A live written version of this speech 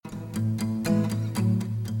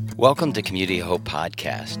Welcome to Community Hope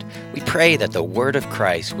Podcast. We pray that the Word of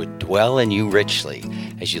Christ would dwell in you richly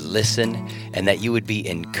as you listen and that you would be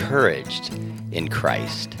encouraged in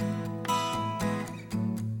Christ.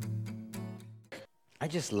 I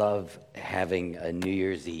just love having a New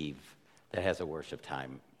Year's Eve that has a worship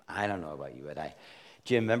time. I don't know about you, but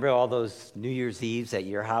Jim, remember all those New Year's Eves at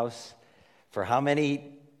your house? For how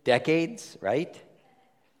many decades, right?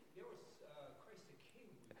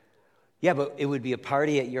 Yeah, but it would be a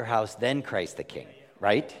party at your house, then Christ the King,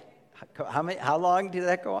 right? How long did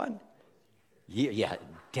that go on? Yeah,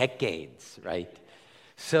 decades, right?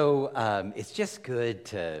 So it's just good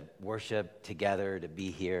to worship together, to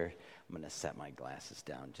be here. I'm going to set my glasses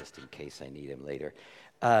down just in case I need them later.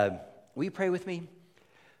 Will you pray with me?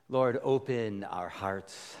 Lord, open our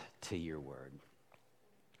hearts to your word.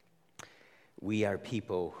 We are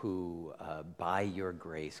people who, by your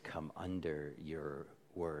grace, come under your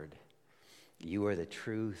word. You are the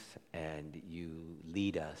truth, and you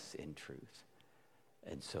lead us in truth.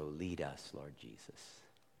 And so lead us, Lord Jesus,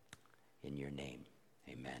 in your name.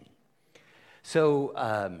 Amen. So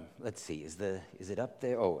let's see. Is it up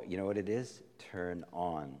there? Oh, you know what it is? Turn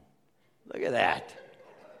on. Look at that.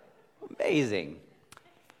 Amazing.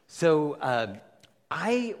 So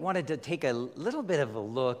I wanted to take a little bit of a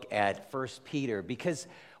look at 1 Peter because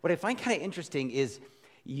what I find kind of interesting is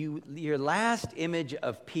your last image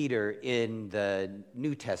of Peter in the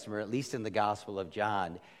New Testament, or at least in the Gospel of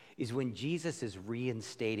John, is when Jesus is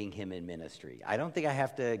reinstating him in ministry. I don't think I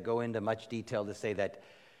have to go into much detail to say that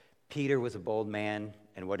Peter was a bold man,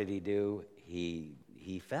 and what did he do? He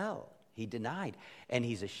fell. He denied, and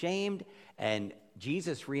he's ashamed, and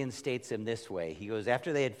Jesus reinstates him this way. He goes,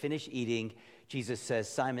 after they had finished eating, Jesus says,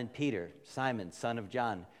 Simon Peter, Simon, son of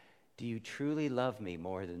John, do you truly love me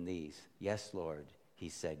more than these? Yes, Lord. He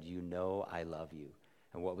said, you know I love you.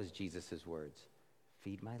 And what was Jesus' words?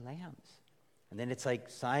 Feed my lambs. And then it's like,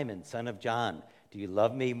 Simon, son of John, do you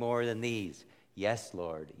love me more than these? Yes,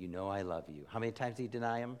 Lord, you know I love you. How many times did he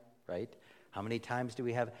deny him, right? How many times do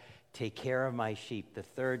we have, take care of my sheep? The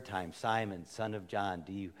third time, Simon, son of John,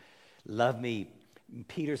 do you love me?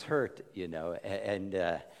 Peter's hurt, and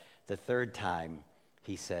the third time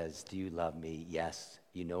he says, do you love me? Yes,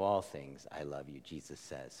 you know all things. I love you. Jesus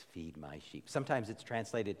says, feed my sheep. Sometimes it's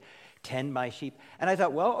translated, tend my sheep. And I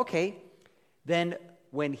thought, well, okay, then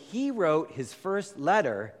when he wrote his first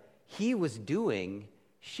letter, he was doing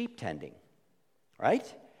sheep tending,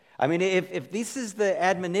 right? I mean, if this is the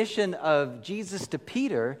admonition of Jesus to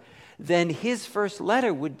Peter, then his first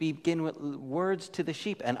letter would begin with words to the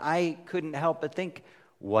sheep. And I couldn't help but think,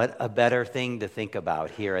 what a better thing to think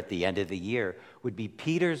about here at the end of the year would be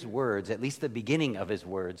Peter's words, at least the beginning of his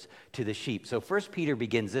words, to the sheep. So 1 Peter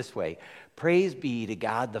begins this way, praise be to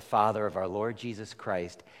God the Father of our Lord Jesus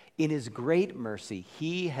Christ. In his great mercy,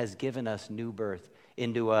 he has given us new birth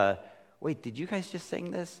into wait, did you guys just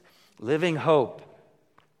sing this? Living hope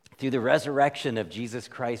through the resurrection of Jesus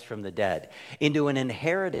Christ from the dead, into an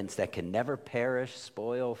inheritance that can never perish,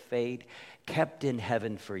 spoil, fade, kept in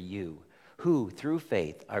heaven for you, who through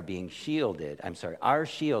faith are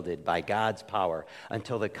shielded by God's power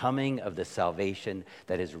until the coming of the salvation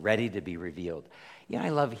that is ready to be revealed. I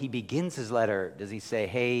love, he begins his letter, does he say,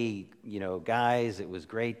 hey, guys, it was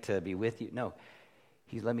great to be with you? No,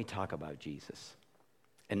 let me talk about Jesus.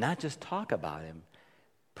 And not just talk about him,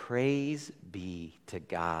 praise be to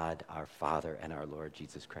God, our Father, and our Lord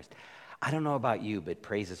Jesus Christ. I don't know about you, but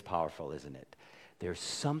praise is powerful, isn't it? There's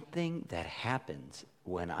something that happens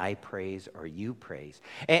when I praise or you praise.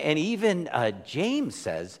 And even James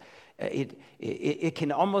says it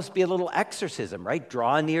can almost be a little exorcism, right?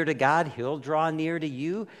 Draw near to God, he'll draw near to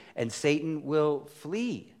you, and Satan will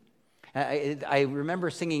flee. I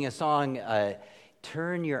remember singing a song,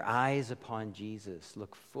 turn your eyes upon Jesus,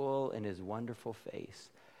 look full in his wonderful face,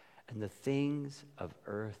 and the things of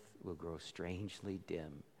earth will grow strangely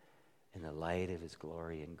dim in the light of his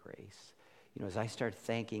glory and grace. As I start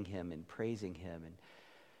thanking him and praising him, and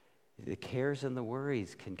the cares and the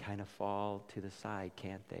worries can kind of fall to the side,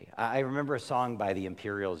 can't they? I remember a song by the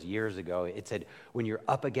Imperials years ago. It said, when you're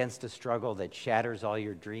up against a struggle that shatters all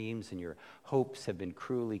your dreams and your hopes have been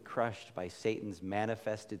cruelly crushed by Satan's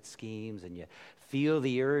manifested schemes, and you feel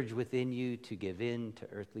the urge within you to give in to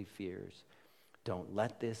earthly fears, don't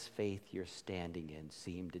let this faith you're standing in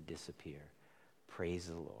seem to disappear. Praise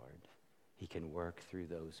the Lord. He can work through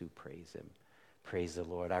those who praise him. Praise the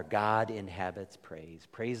Lord. Our God inhabits praise.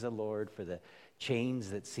 Praise the Lord for the chains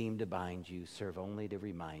that seem to bind you serve only to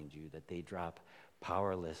remind you that they drop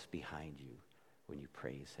powerless behind you when you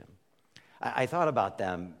praise him. I thought about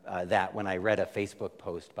that when I read a Facebook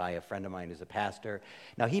post by a friend of mine who's a pastor.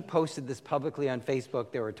 Now, he posted this publicly on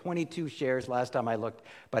Facebook. There were 22 shares last time I looked,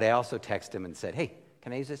 but I also texted him and said, hey,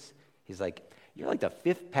 can I use this? He's like, you're like the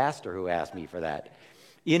fifth pastor who asked me for that.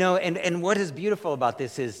 You know, and what is beautiful about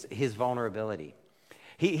this is his vulnerability.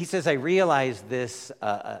 He says, I realize this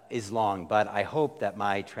is long, but I hope that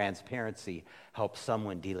my transparency helps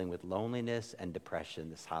someone dealing with loneliness and depression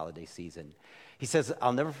this holiday season. He says,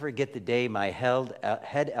 I'll never forget the day my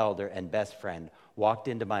head elder and best friend walked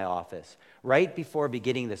into my office right before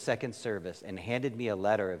beginning the second service and handed me a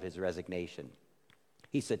letter of his resignation.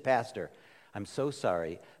 He said, Pastor, I'm so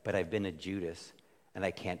sorry, but I've been a Judas and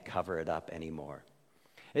I can't cover it up anymore.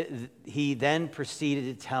 He then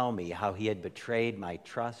proceeded to tell me how he had betrayed my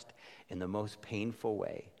trust in the most painful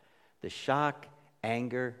way. The shock,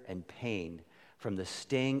 anger, and pain from the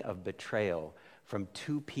sting of betrayal from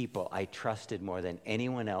two people I trusted more than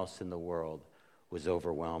anyone else in the world was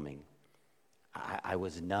overwhelming. I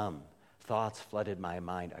was numb. Thoughts flooded my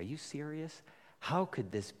mind. Are you serious? How could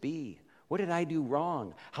this be? What did I do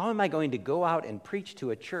wrong? How am I going to go out and preach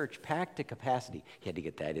to a church packed to capacity? He had to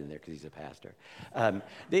get that in there because he's a pastor.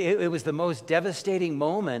 It was the most devastating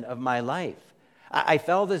moment of my life. I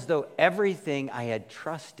felt as though everything I had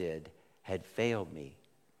trusted had failed me.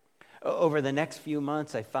 Over the next few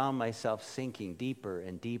months, I found myself sinking deeper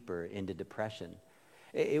and deeper into depression.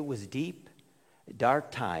 It was deep, dark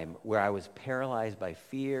time where I was paralyzed by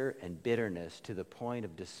fear and bitterness to the point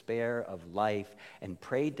of despair of life and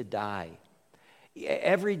prayed to die.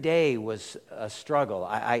 Every day was a struggle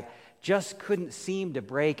I just couldn't seem to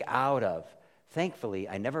break out of. Thankfully,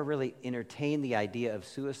 I never really entertained the idea of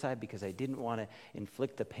suicide because I didn't want to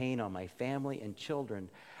inflict the pain on my family and children.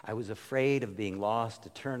 I was afraid of being lost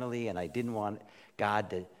eternally, and I didn't want God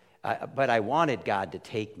to, but I wanted God to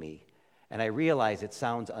take me. And I realize it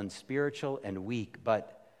sounds unspiritual and weak,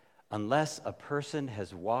 but unless a person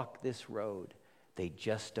has walked this road, they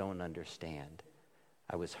just don't understand.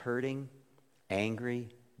 I was hurting, angry,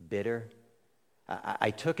 bitter.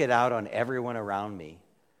 I took it out on everyone around me.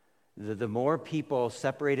 The more people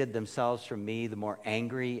separated themselves from me, the more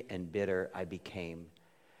angry and bitter I became.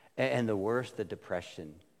 And the worse the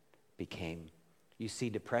depression became. You see,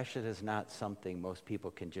 depression is not something most people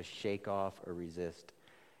can just shake off or resist.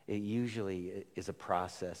 It usually is a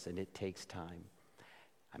process, and it takes time.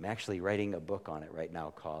 I'm actually writing a book on it right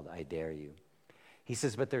now called I Dare You. He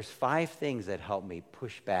says, but there's 5 things that help me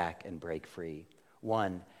push back and break free.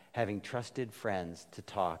 1, having trusted friends to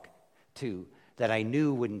talk. 2, that I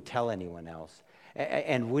knew wouldn't tell anyone else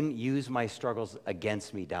and wouldn't use my struggles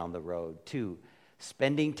against me down the road. 2,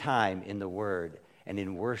 spending time in the Word and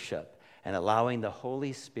in worship and allowing the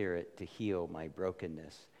Holy Spirit to heal my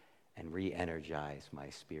brokenness and re-energize my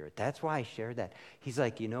spirit. That's why I shared that. He's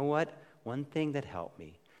like, you know what? One thing that helped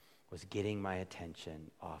me was getting my attention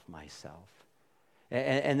off myself.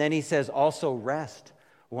 And then he says also rest.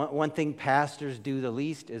 One thing pastors do the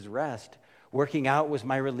least is rest. Working out was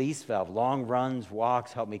my release valve. Long runs,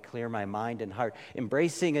 walks helped me clear my mind and heart.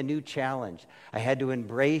 Embracing a new challenge. I had to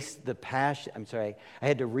embrace the passion. I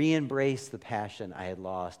had to re-embrace the passion I had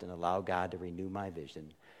lost and allow God to renew my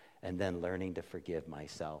vision. And then learning to forgive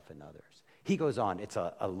myself and others. He goes on. It's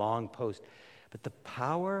a long post. But the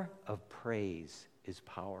power of praise is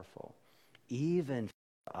powerful. Even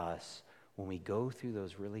for us, when we go through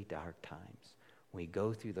those really dark times, when we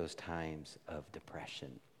go through those times of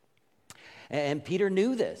depression. And Peter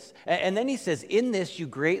knew this. And then he says, in this you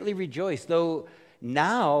greatly rejoice, though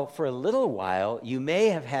now for a little while you may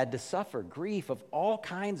have had to suffer grief of all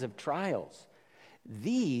kinds of trials.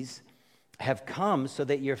 These have come so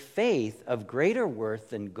that your faith, of greater worth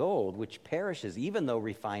than gold, which perishes even though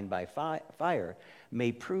refined by fire,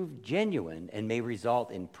 may prove genuine and may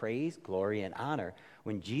result in praise, glory, and honor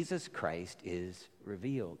when Jesus Christ is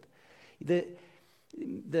revealed.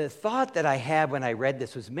 The thought that I had when I read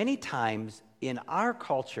this was many times in our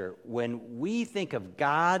culture, when we think of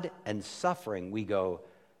God and suffering, we go,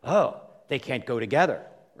 oh, they can't go together,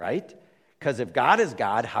 right? Because if God is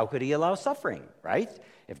God, how could he allow suffering, right?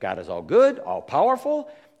 If God is all good, all powerful,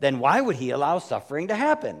 then why would he allow suffering to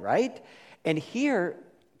happen, right? And here,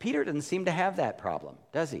 Peter doesn't seem to have that problem,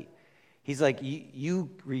 does he? He's like, you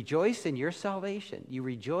rejoice in your salvation. You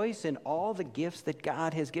rejoice in all the gifts that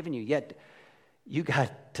God has given you, yet you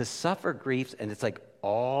got to suffer griefs, and it's like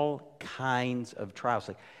all kinds of trials.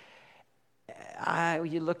 Like,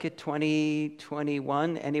 you look at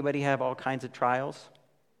 2021, anybody have all kinds of trials?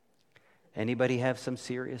 Anybody have some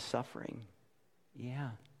serious suffering?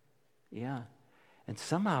 Yeah. And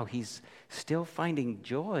somehow he's still finding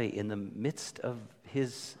joy in the midst of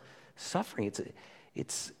his suffering.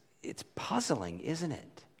 it's puzzling, isn't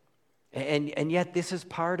it? And yet this is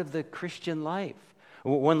part of the Christian life.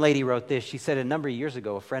 One lady wrote this. She said, a number of years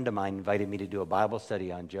ago, a friend of mine invited me to do a Bible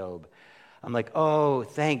study on Job. I'm like, oh,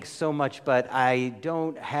 thanks so much, but I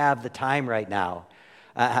don't have the time right now.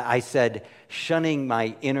 I said, shunning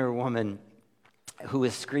my inner woman who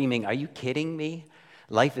is screaming, are you kidding me?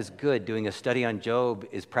 Life is good. Doing a study on Job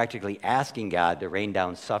is practically asking God to rain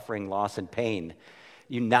down suffering, loss, and pain.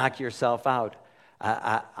 You knock yourself out.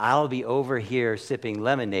 I'll be over here sipping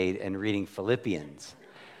lemonade and reading Philippians.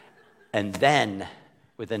 And then,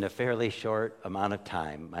 within a fairly short amount of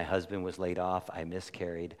time, my husband was laid off. I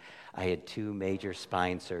miscarried. I had 2 major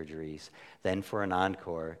spine surgeries. Then, for an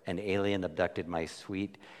encore, an alien abducted my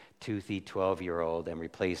sweet, toothy 12-year-old and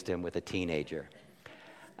replaced him with a teenager.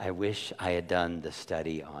 I wish I had done the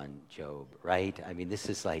study on Job, right? I mean, this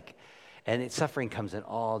is like, and suffering comes in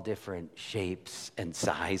all different shapes and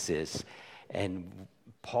sizes. And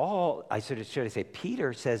Paul, should I say,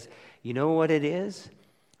 Peter says, you know what it is?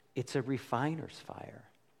 It's a refiner's fire.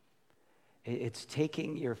 It's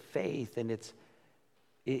taking your faith and it's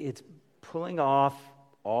pulling off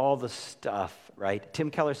all the stuff, right? Tim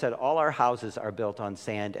Keller said, all our houses are built on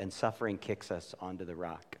sand and suffering kicks us onto the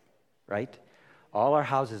rock, right? All our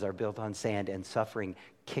houses are built on sand and suffering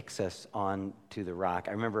kicks us onto the rock.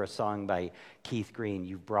 I remember a song by Keith Green,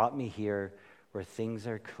 you've brought me here where things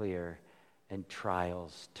are clear and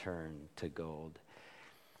trials turn to gold.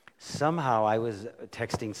 Somehow I was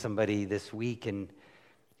texting somebody this week and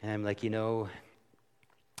I'm like,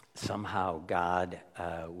 somehow God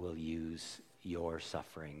will use your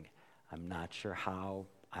suffering. I'm not sure how,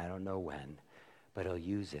 I don't know when, but he'll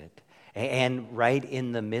use it. And right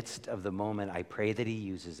in the midst of the moment, I pray that he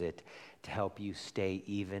uses it to help you stay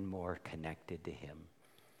even more connected to him,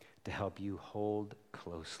 to help you hold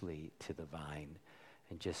closely to the vine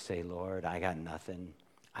and just say, Lord, I got nothing.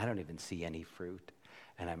 I don't even see any fruit,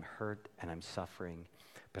 and I'm hurt and I'm suffering,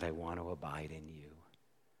 but I want to abide in you.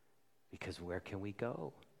 Because where can we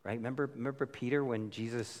go, right? Remember Peter when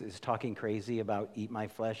Jesus is talking crazy about eat my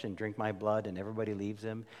flesh and drink my blood, and everybody leaves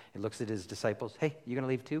him. He looks at his disciples, hey, you going to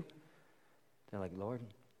leave too? They're like, Lord,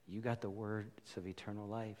 you got the words of eternal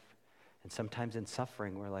life. And sometimes in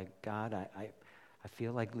suffering, we're like, God, I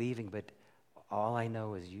feel like leaving, but all I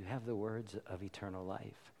know is you have the words of eternal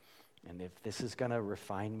life. And if this is going to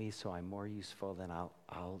refine me so I'm more useful, then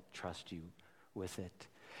I'll trust you with it.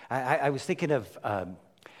 I was thinking of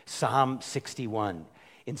Psalm 61.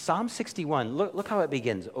 In Psalm 61, look how it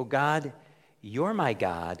begins. Oh God, you're my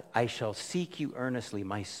God. I shall seek you earnestly.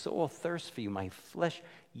 My soul thirsts for you. My flesh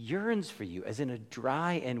yearns for you, as in a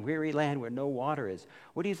dry and weary land where no water is.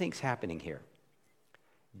 What do you think's happening here?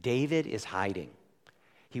 David is hiding.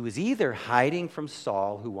 He was either hiding from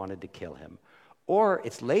Saul, who wanted to kill him, or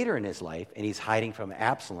it's later in his life, and he's hiding from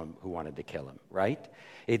Absalom, who wanted to kill him, right?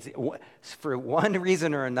 It's for one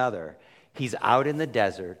reason or another, he's out in the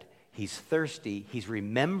desert, he's thirsty, he's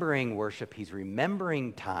remembering worship, he's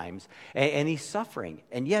remembering times, and he's suffering.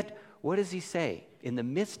 And yet, what does he say? In the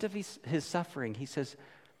midst of his suffering, he says,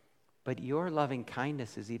 but your loving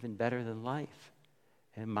kindness is even better than life.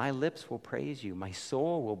 And my lips will praise you. My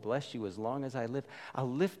soul will bless you as long as I live. I'll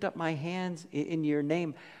lift up my hands in your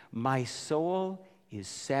name. My soul is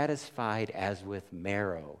satisfied as with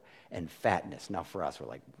marrow and fatness. Now for us, we're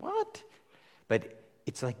like, what? But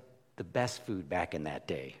it's like the best food back in that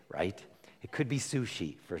day, right? It could be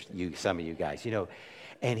sushi for you, some of you guys,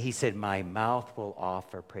 And he said, my mouth will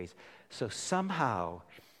offer praise. So somehow,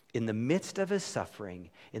 in the midst of his suffering,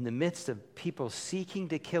 in the midst of people seeking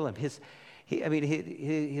to kill him, his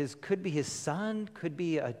could be his son, could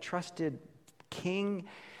be a trusted king,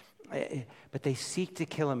 but they seek to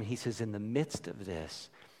kill him. He says, in the midst of this,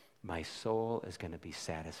 my soul is going to be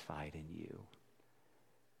satisfied in you.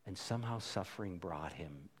 And somehow suffering brought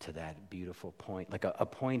him to that beautiful point, like a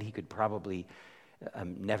point he could probably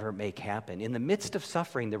never make happen. In the midst of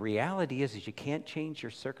suffering, the reality is you can't change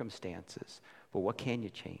your circumstances, but what can you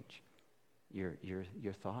change? Your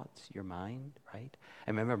thoughts, your mind, right? I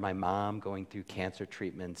remember my mom going through cancer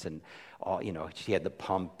treatments and all, she had the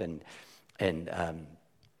pump and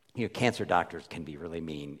cancer doctors can be really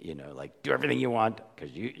mean, like do everything you want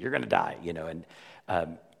because you're going to die,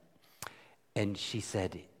 and she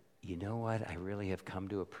said, you know what? I really have come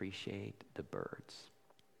to appreciate the birds.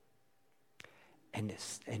 And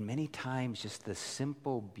many times just the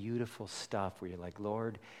simple, beautiful stuff where you're like,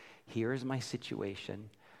 Lord, here's my situation.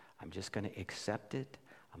 I'm just going to accept it.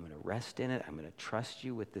 I'm going to rest in it. I'm going to trust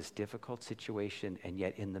you with this difficult situation. And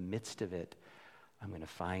yet in the midst of it, I'm going to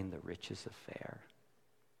find the riches of fare.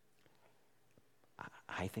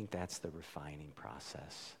 I think that's the refining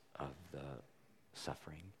process of the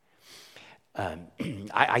suffering.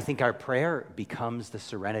 I think our prayer becomes the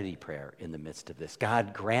serenity prayer in the midst of this.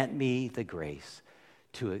 God, grant me the grace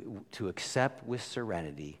to accept with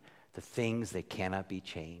serenity the things that cannot be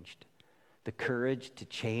changed, the courage to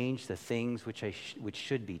change the things which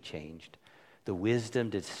should be changed, the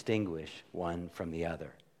wisdom to distinguish one from the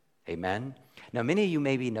other. Amen? Now, many of you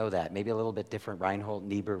maybe know that, maybe a little bit different. Reinhold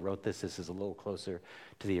Niebuhr wrote this. This is a little closer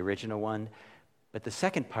to the original one. But the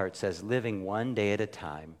second part says, living one day at a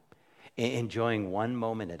time, enjoying one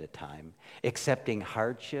moment at a time, accepting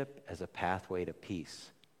hardship as a pathway to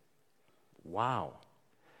peace. Wow.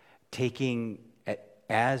 Taking,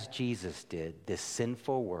 as Jesus did, this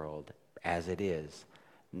sinful world as it is,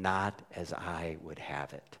 not as I would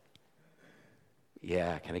have it.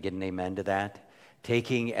 Yeah, can I get an amen to that?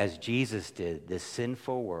 Taking, as Jesus did, this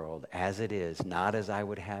sinful world as it is, not as I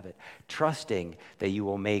would have it. Trusting that you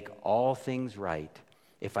will make all things right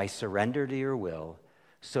if I surrender to your will,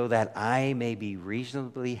 so that I may be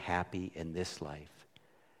reasonably happy in this life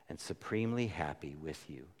and supremely happy with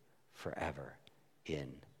you forever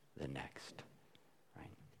in the next. Right?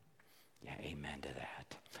 Yeah, amen to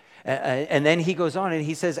that. And then he goes on and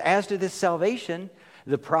he says, as to this salvation,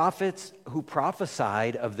 the prophets who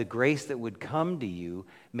prophesied of the grace that would come to you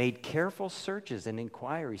made careful searches and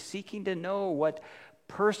inquiries, seeking to know what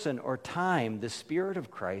person or time the Spirit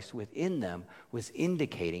of Christ within them was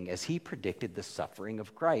indicating as he predicted the suffering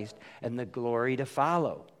of Christ and the glory to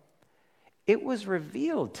follow. It was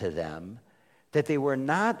revealed to them that they were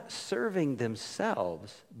not serving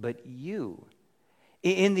themselves, but you,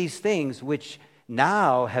 in these things which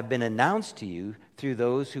now have been announced to you through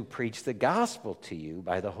those who preach the gospel to you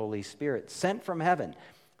by the Holy Spirit, sent from heaven,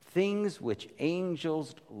 things which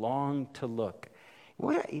angels long to look.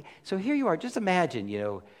 So here you are, just imagine,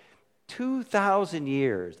 2,000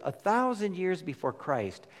 years, 1,000 years before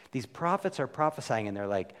Christ, these prophets are prophesying and they're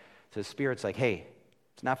like, so the Spirit's like, hey,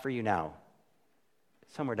 it's not for you now.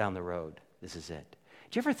 Somewhere down the road, this is it.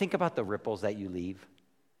 Do you ever think about the ripples that you leave?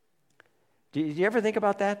 Do you ever think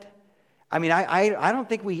about that? I mean, I don't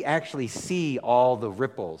think we actually see all the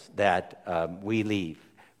ripples that we leave,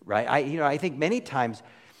 right? I think many times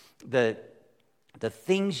the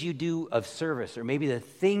things you do of service, or maybe the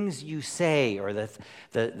things you say, or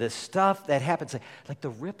the stuff that happens, like the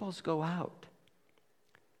ripples go out.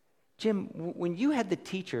 Jim, when you had the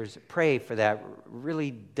teachers pray for that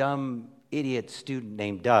really dumb idiot student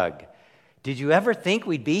named Doug, did you ever think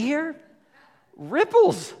we'd be here?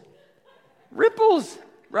 Ripples,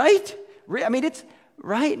 right? I mean, it's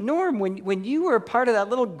right. Norm, when you were a part of that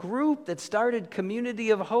little group that started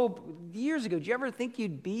Community of Hope years ago, did you ever think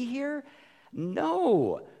you'd be here?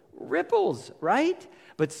 No. Ripples, right?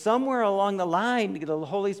 But somewhere along the line, the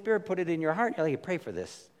Holy Spirit put it in your heart. You're like, pray for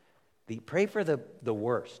this. Pray for the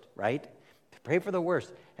worst, right? Pray for the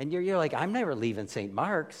worst. And you're like, I'm never leaving St.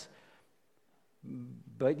 Mark's.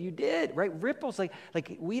 But you did, right? Ripples,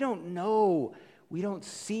 like we don't know. We don't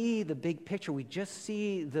see the big picture. We just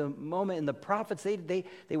see the moment. And the prophets, they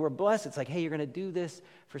were blessed. It's like, hey, you're going to do this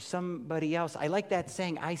for somebody else. I like that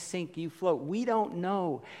saying, I sink, you float. We don't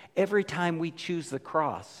know every time we choose the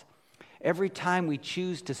cross. Every time we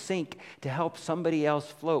choose to sink to help somebody else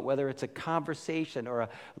float, whether it's a conversation or a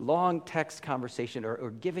long text conversation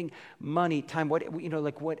or giving money, time,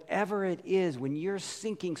 whatever it is, when you're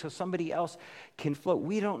sinking so somebody else can float,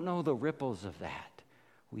 we don't know the ripples of that.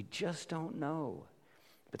 We just don't know.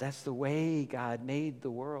 But that's the way God made the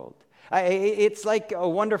world. It's like A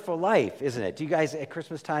Wonderful Life, isn't it? Do you guys at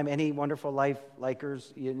Christmas time, any Wonderful Life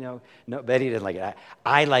likers? No, Betty didn't like it.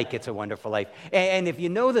 I like It's a Wonderful Life. And if you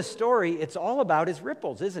know the story, it's all about his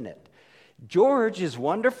ripples, isn't it? George's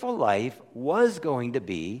wonderful life was going to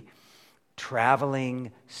be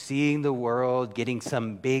traveling, seeing the world, getting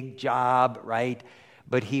some big job, right?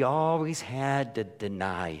 But he always had to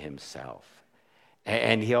deny himself.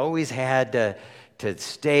 And he always had to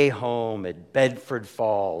stay home at Bedford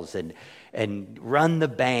Falls and run the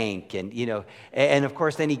bank. And of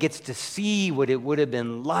course, then he gets to see what it would have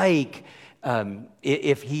been like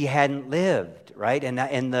if he hadn't lived, right?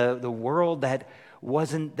 And the world that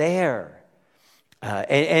wasn't there.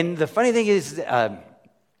 And the funny thing is,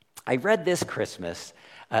 I read this Christmas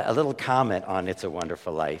a little comment on It's a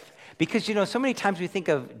Wonderful Life. Because, so many times we think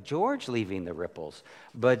of George leaving the ripples.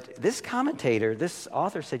 But this commentator, this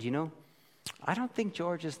author said, I don't think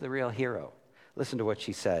George is the real hero. Listen to what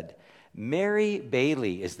she said. Mary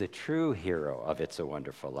Bailey is the true hero of It's a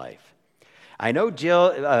Wonderful Life. I know,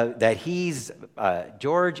 Jill, that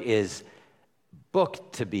George is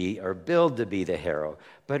booked to be or billed to be the hero.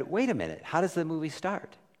 But wait a minute. How does the movie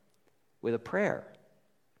start? With a prayer.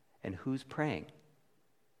 And who's praying?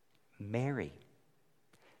 Mary.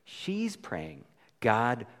 She's praying,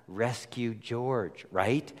 God, rescue George,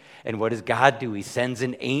 right? And what does God do? He sends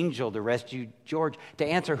an angel to rescue George. To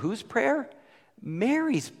answer whose prayer?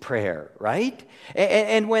 Mary's prayer, right?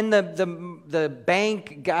 And when the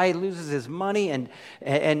bank guy loses his money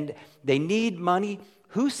and they need money,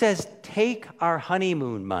 who says, take our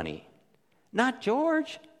honeymoon money? Not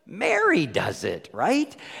George. Mary does it,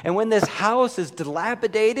 right? And when this house is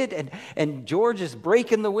dilapidated and George is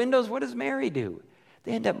breaking the windows, what does Mary do?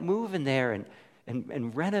 They end up moving there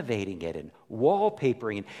and renovating it and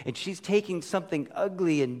wallpapering it. And she's taking something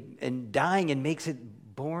ugly and dying and makes it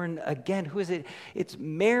born again. Who is it? It's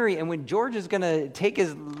Mary. And when George is going to take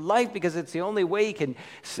his life because it's the only way he can,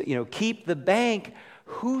 keep the bank,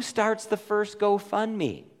 who starts the first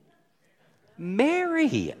GoFundMe?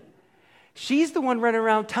 Mary. She's the one running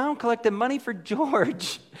around town collecting money for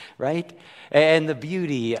George, right? And the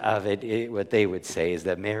beauty of it, what they would say, is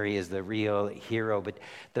that Mary is the real hero. But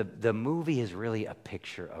the movie is really a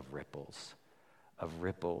picture of ripples,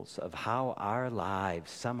 of how our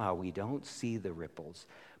lives, somehow we don't see the ripples,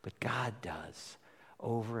 but God does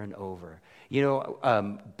over and over.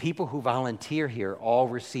 People who volunteer here all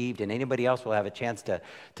received, and anybody else will have a chance to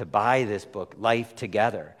buy this book, Life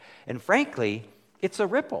Together. And frankly, it's a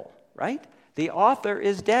ripple. Right? The author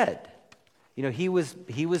is dead. He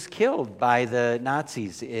was killed by the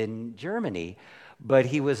Nazis in Germany, but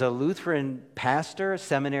he was a Lutheran pastor, a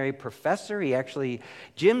seminary professor.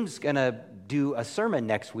 Jim's going to do a sermon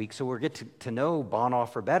next week, so we'll get to know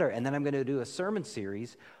Bonhoeffer better. And then I'm going to do a sermon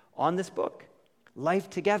series on this book, Life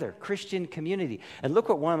Together, Christian Community. And look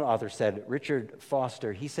what one author said, Richard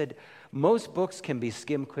Foster. He said, most books can be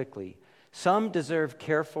skimmed quickly. Some deserve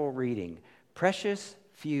careful reading. Precious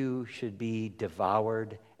few should be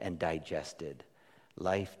devoured and digested.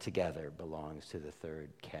 Life Together belongs to the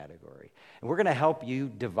third category. And we're going to help you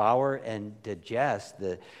devour and digest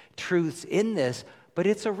the truths in this, but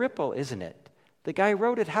it's a ripple, isn't it? The guy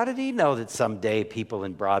wrote it. How did he know that someday people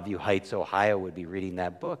in Broadview Heights, Ohio would be reading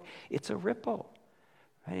that book? It's a ripple.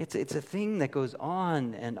 Right? It's a thing that goes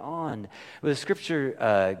on and on. Well, the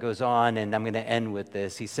scripture goes on, and I'm going to end with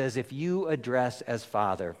this. He says, if you address as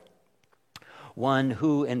Father one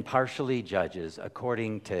who impartially judges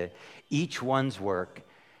according to each one's work,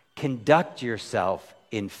 conduct yourself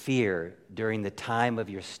in fear during the time of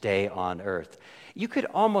your stay on earth. You could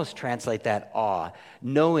almost translate that awe,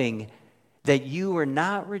 knowing that you were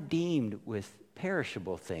not redeemed with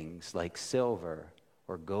perishable things like silver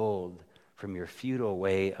or gold from your futile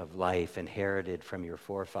way of life inherited from your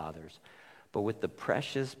forefathers, but with the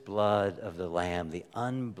precious blood of the Lamb, the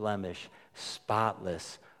unblemished,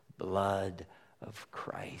 spotless blood of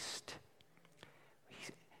Christ.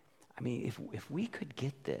 If we could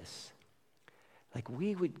get this,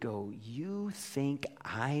 we would go, you think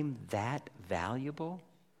I'm that valuable?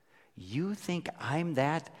 You think I'm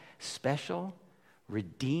that special?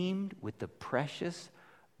 Redeemed with the precious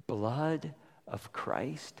blood of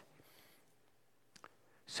Christ?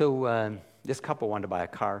 So this couple wanted to buy a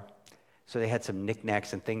car. So they had some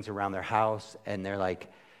knickknacks and things around their house, and they're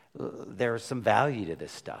like, there's some value to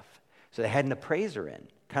this stuff. So they had an appraiser in,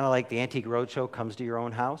 kind of like the Antique Roadshow comes to your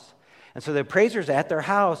own house. And so the appraiser's at their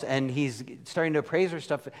house, and he's starting to appraise their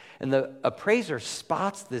stuff, and the appraiser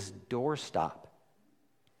spots this doorstop.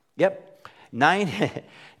 Yep,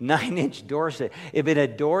 9-inch doorstop. It's been a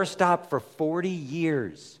doorstop for 40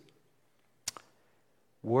 years,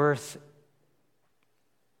 worth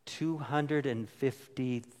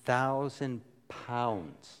 250,000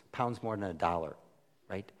 pounds. Pounds more than $1,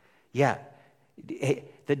 right? Yeah.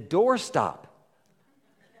 The doorstop.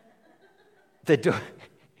 It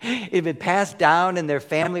had been passed down in their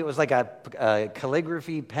family. It was like a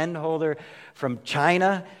calligraphy pen holder from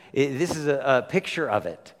China. This is a picture of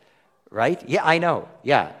it, right? Yeah, I know.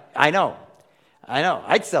 Yeah, I know.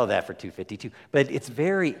 I'd sell that for $250 too. But it's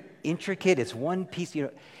very intricate. It's one piece, and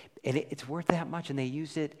it's worth that much. And they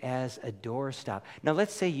use it as a doorstop. Now,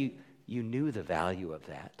 let's say you knew the value of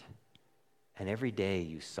that. And every day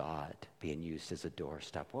you saw it being used as a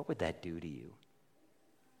doorstop. What would that do to you?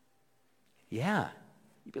 Yeah.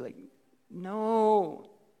 You'd be like, no,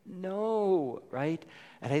 right?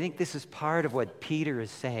 And I think this is part of what Peter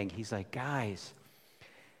is saying. He's like, guys,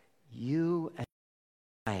 you and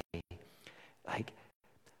I,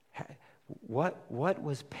 what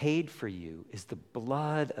was paid for you is the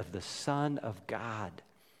blood of the Son of God.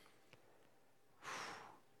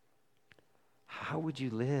 How would you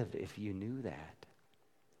live if you knew that?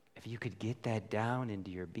 If you could get that down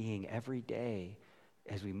into your being every day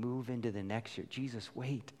as we move into the next year. Jesus,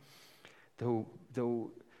 wait. Though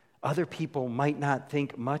other people might not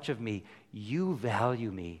think much of me, you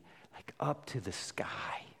value me like up to the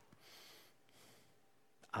sky.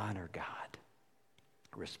 Honor God.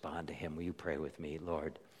 Respond to him. Will you pray with me?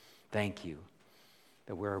 Lord, thank you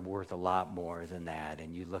that we're worth a lot more than that.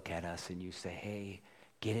 And you look at us and you say, hey,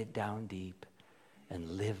 get it down deep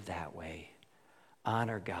and live that way.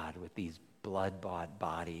 Honor God with these blood-bought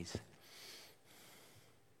bodies.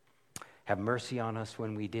 Have mercy on us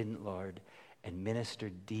when we didn't, Lord, and minister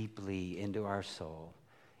deeply into our soul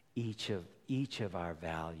each of our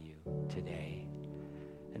value today.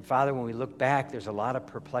 And Father, when we look back, there's a lot of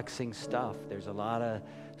perplexing stuff. There's a lot of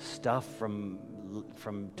stuff from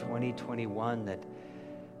 2021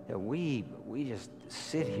 that we just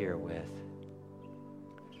sit here with.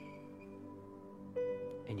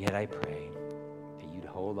 And yet I pray that you'd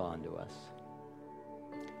hold on to us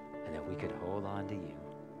and that we could hold on to you.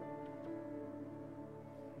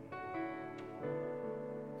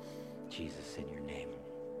 Jesus, in your name,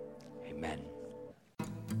 amen.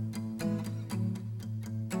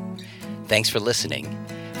 Thanks for listening.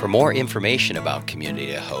 For more information about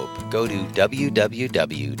Community of Hope, go to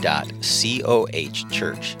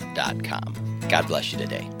www.cohchurch.com. God bless you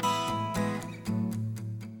today.